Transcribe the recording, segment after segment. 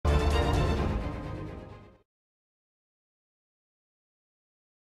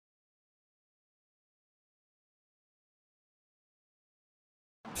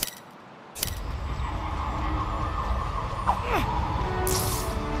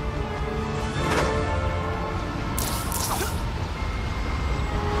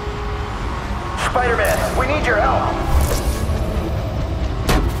need your help.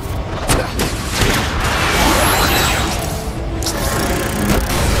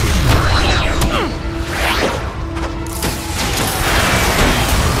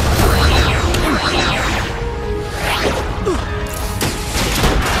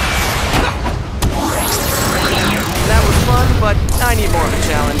 That was fun, but I need more of a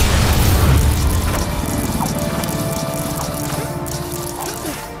challenge.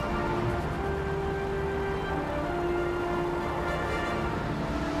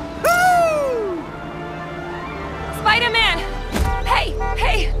 Spider-Man!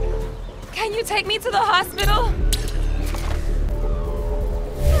 Hey! Can you take me to the hospital?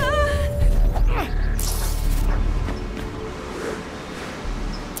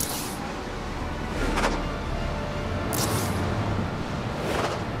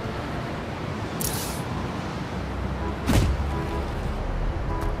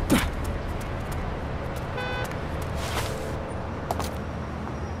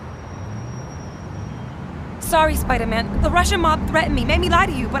 Sorry, Spider-Man. The Russian mob threatened me, made me lie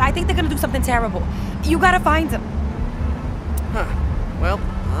to you, but I think they're gonna do something terrible. You gotta find them. Huh. Well,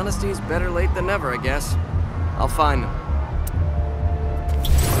 honesty's better late than never, I guess. I'll find them.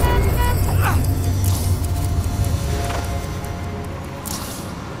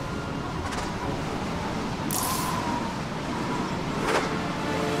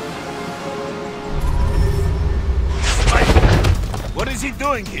 What is he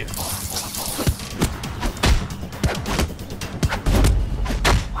doing here?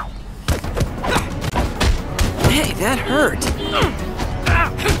 Hey, that hurt.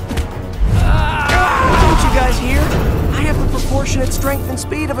 Don't you guys hear? I have the proportionate strength and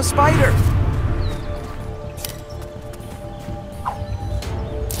speed of a spider.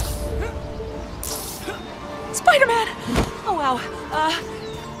 Spider-Man! Oh, wow.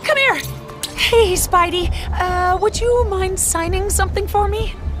 Come here! Hey, Spidey. Would you mind signing something for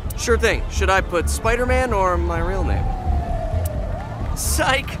me? Sure thing. Should I put Spider-Man or my real name?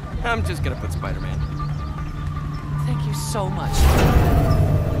 Psych! I'm just gonna put Spider-Man. Thank you so much.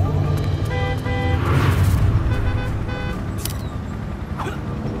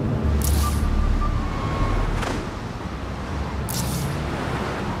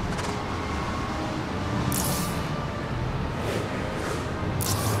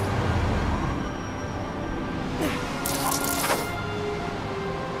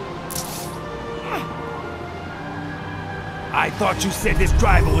 I thought you said this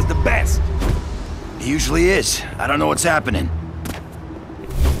driver was the best. He usually is. I don't know what's happening.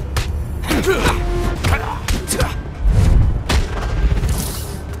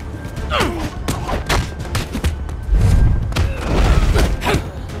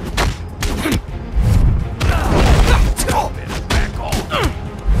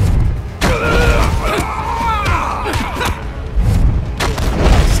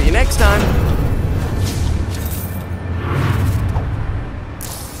 See you next time.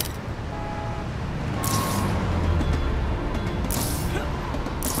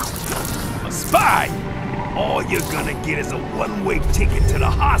 Spy! All you're gonna get is a one-way ticket to the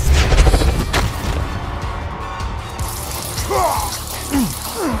hospital.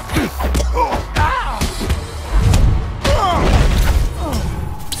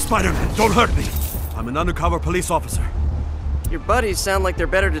 Spider-Man, don't hurt me. I'm an undercover police officer. Your buddies sound like they're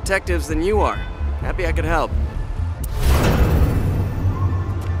better detectives than you are. Happy I could help.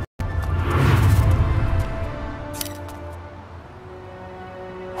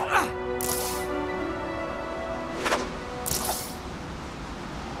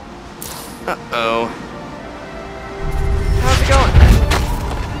 Uh-oh. How's it going?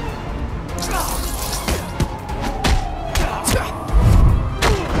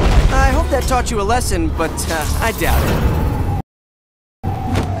 I hope that taught you a lesson, but I doubt it.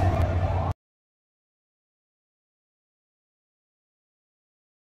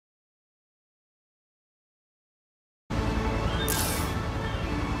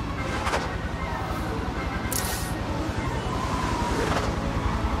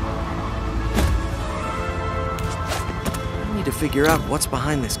 I need to figure out what's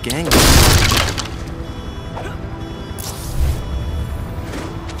behind this gang.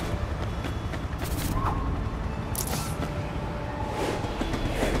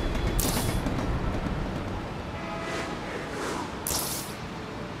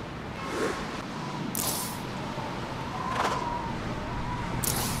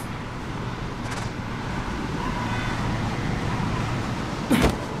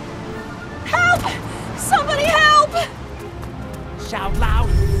 Somebody help! Shout loud.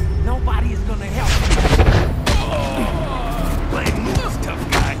 Nobody is gonna help you. Blame moves,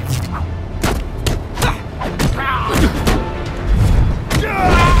 tough guy. Did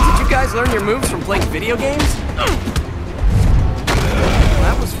you guys learn your moves from playing video games?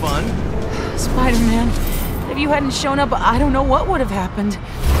 That was fun. Spider-Man, if you hadn't shown up, I don't know what would have happened.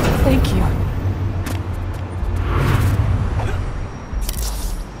 Thank you.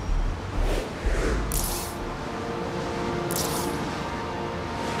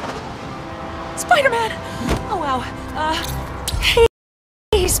 Spider-Man! Oh, wow.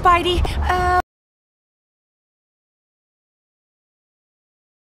 Hey, Spidey.